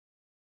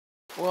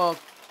Well,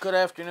 good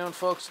afternoon,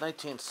 folks.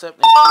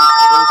 1973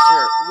 Caboose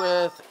here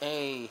with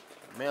a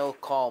mail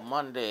call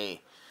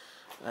Monday.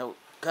 I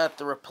got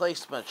the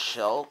replacement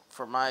shell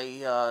for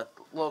my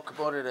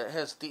locomotive that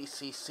has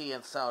DCC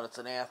and sound. It's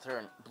an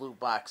Athearn Blue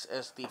Box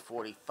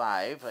SD45.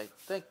 I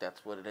think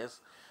that's what it is.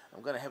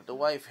 I'm going to have the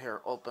wife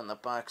here open the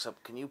box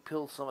up. Can you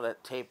peel some of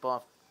that tape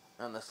off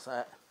on the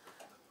side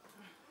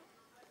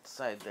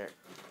there?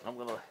 I'm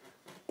gonna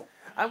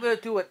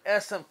do what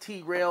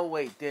SMT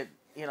Railway did,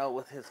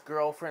 with his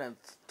girlfriend and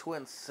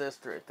twin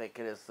sister. I think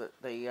it is that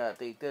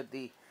they did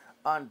the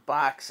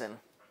unboxing.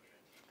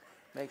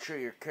 Make sure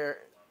you're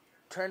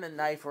turn the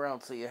knife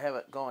around so you have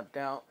it going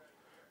down.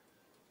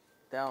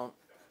 And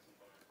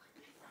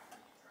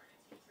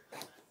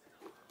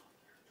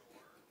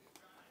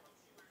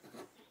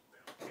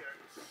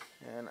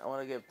I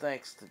want to give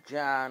thanks to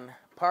John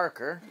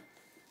Parker,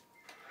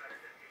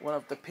 one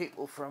of the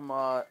people from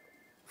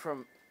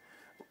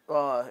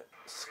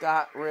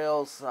Scott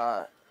Rail's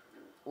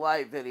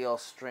live video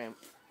stream,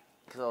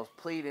 because I was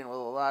pleading with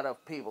a lot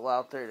of people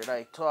out there that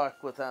I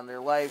talk with on their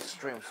live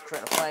streams,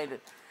 trying to find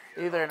it,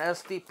 either an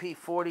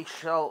SDP-40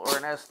 shell or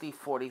an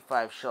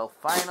SD-45 shell.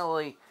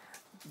 Finally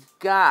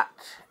got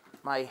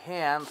my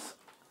hands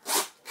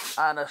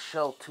on a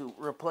shell to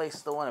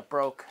replace the one that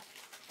broke.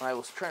 I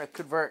was trying to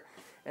convert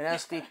an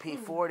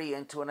SDP-40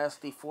 into an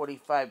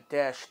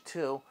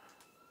SD-45-2.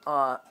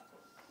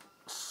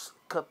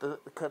 Cut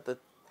the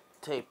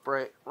tape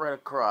right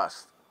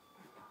across.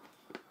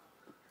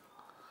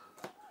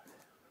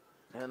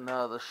 And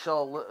the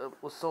shell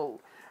was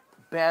so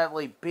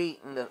badly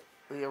beaten that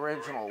the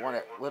original one,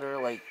 it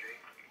literally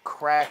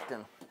cracked,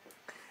 and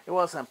it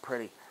wasn't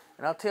pretty.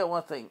 And I'll tell you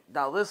one thing.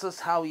 Now, this is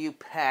how you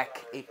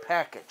pack a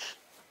package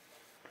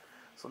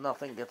so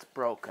nothing gets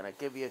broken. I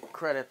give you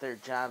credit there,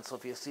 John. So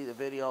if you see the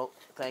video,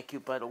 thank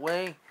you. By the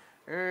way,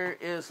 here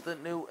is the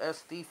new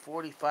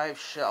SD-45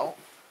 shell.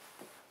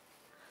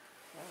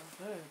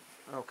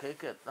 Okay,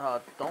 good.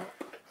 Don't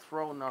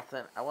throw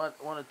nothing. What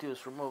I want to do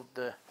is remove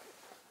the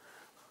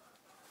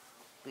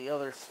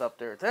other stuff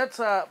there. That's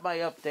my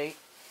update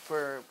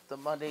for the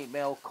Monday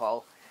mail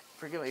call.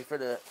 Forgive me for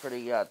the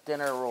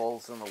dinner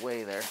rolls in the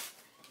way there.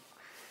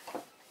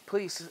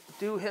 Please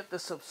do hit the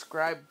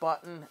subscribe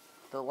button,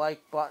 the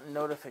like button,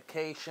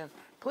 notification.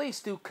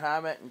 Please do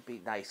comment and be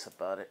nice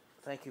about it.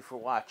 Thank you for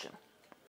watching.